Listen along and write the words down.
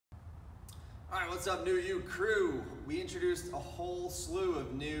All right, what's up, New You crew? We introduced a whole slew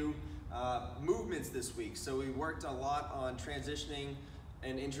of new movements this week. So we worked a lot on transitioning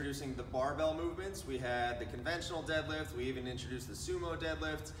and introducing the barbell movements. We had the conventional deadlift. We even introduced the sumo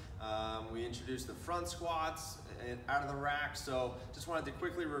deadlift. We introduced the front squats out of the rack. So just wanted to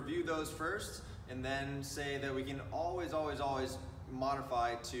quickly review those first and then say that we can always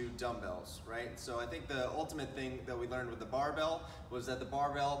modify to dumbbells, right? So I think the ultimate thing that we learned with the barbell was that the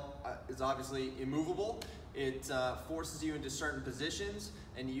barbell is obviously immovable. It forces you into certain positions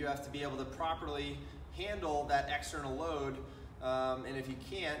and you have to be able to properly handle that external load. And if you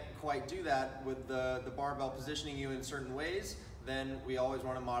can't quite do that with the barbell positioning you in certain ways, then we always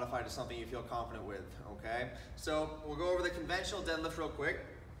want to modify to something you feel confident with, okay? So we'll go over the conventional deadlift real quick.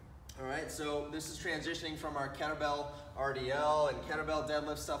 All right, so this is transitioning from our kettlebell RDL and kettlebell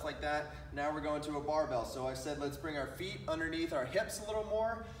deadlift, stuff like that. Now we're going to a barbell. So I said let's bring our feet underneath our hips a little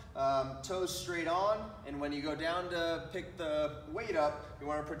more, toes straight on, and when you go down to pick the weight up, you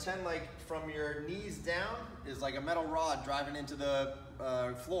want to pretend like from your knees down is like a metal rod driving into the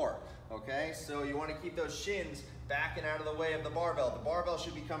floor, okay? So you want to keep those shins back and out of the way of the barbell. The barbell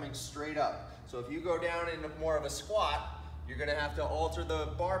should be coming straight up. So if you go down into more of a squat, you're gonna have to alter the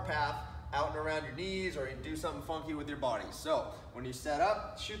bar path out and around your knees, or you do something funky with your body. So when you set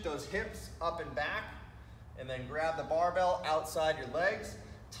up, shoot those hips up and back, and then grab the barbell outside your legs,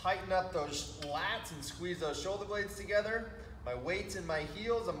 tighten up those lats and squeeze those shoulder blades together. My weight's in my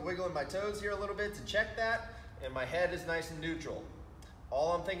heels, I'm wiggling my toes here a little bit to check that, and my head is nice and neutral.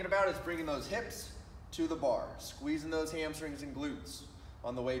 All I'm thinking about is bringing those hips to the bar, squeezing those hamstrings and glutes.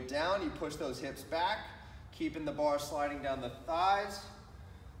 On the way down, you push those hips back, keeping the bar sliding down the thighs,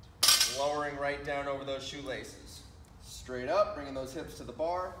 lowering right down over those shoelaces. Straight up, bringing those hips to the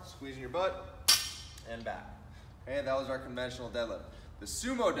bar, squeezing your butt, and back. Okay, that was our conventional deadlift. The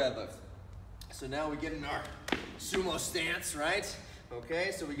sumo deadlift. So now we get in our sumo stance, right?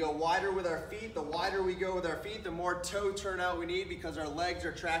 Okay, so we go wider with our feet. The wider we go with our feet, the more toe turnout we need because our legs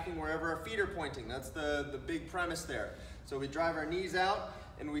are tracking wherever our feet are pointing. That's the big premise there. So we drive our knees out,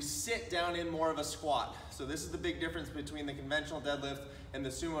 and we sit down in more of a squat. So this is the big difference between the conventional deadlift and the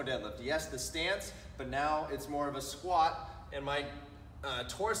sumo deadlift. Yes, the stance, but now it's more of a squat, and my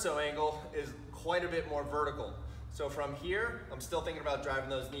torso angle is quite a bit more vertical. So from here, I'm still thinking about driving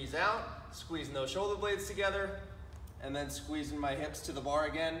those knees out, squeezing those shoulder blades together, and then squeezing my hips to the bar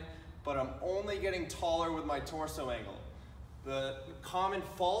again, but I'm only getting taller with my torso angle. The common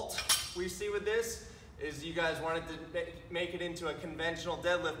fault we see with this is you guys wanted to make it into a conventional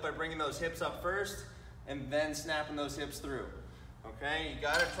deadlift by bringing those hips up first and then snapping those hips through. Okay, you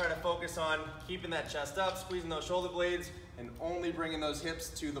gotta try to focus on keeping that chest up, squeezing those shoulder blades, and only bringing those hips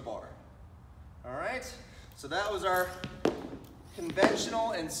to the bar. All right, so that was our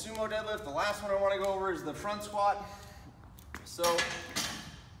conventional and sumo deadlift. The last one I wanna go over is the front squat. So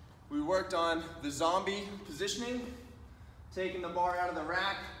we worked on the zombie positioning, taking the bar out of the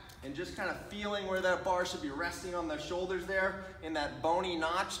rack, and just kind of feeling where that bar should be resting on the shoulders there in that bony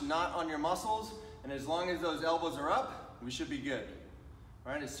notch, not on your muscles. And as long as those elbows are up, we should be good.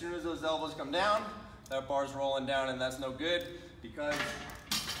 All right, as soon as those elbows come down, that bar's rolling down, and that's no good because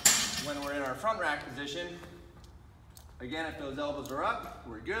when we're in our front rack position, again, if those elbows are up,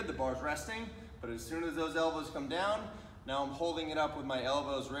 we're good, the bar's resting. But as soon as those elbows come down, now I'm holding it up with my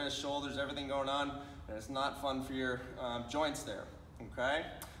elbows, wrists, shoulders, everything going on, and it's not fun for your joints there, okay?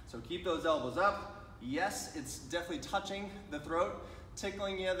 So keep those elbows up. Yes, it's definitely touching the throat,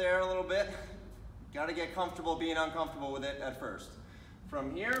 tickling you there a little bit. Gotta get comfortable being uncomfortable with it at first.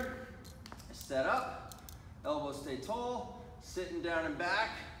 From here, set up, elbows stay tall, sitting down and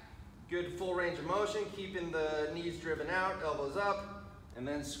back. Good full range of motion, keeping the knees driven out, elbows up, and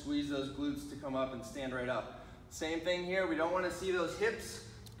then squeeze those glutes to come up and stand right up. Same thing here, we don't wanna see those hips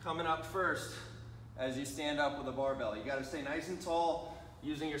coming up first as you stand up with a barbell. You gotta stay nice and tall,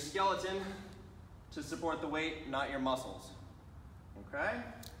 using your skeleton to support the weight, not your muscles. Okay?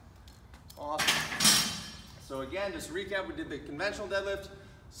 Awesome. So again, just to recap, we did the conventional deadlift,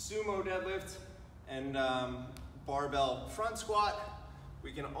 sumo deadlift, and barbell front squat.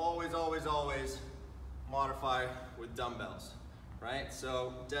 We can always modify with dumbbells, right?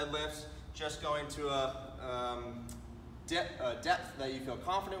 So deadlifts, just going to a depth that you feel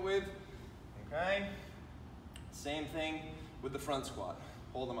confident with, okay? Same thing with the front squat.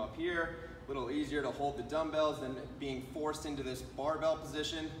 Hold them up here, a little easier to hold the dumbbells than being forced into this barbell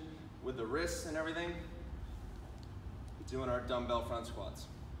position with the wrists and everything. Doing our dumbbell front squats.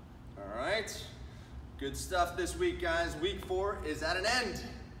 All right, good stuff this week, guys. Week 4 is at an end.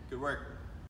 Good work.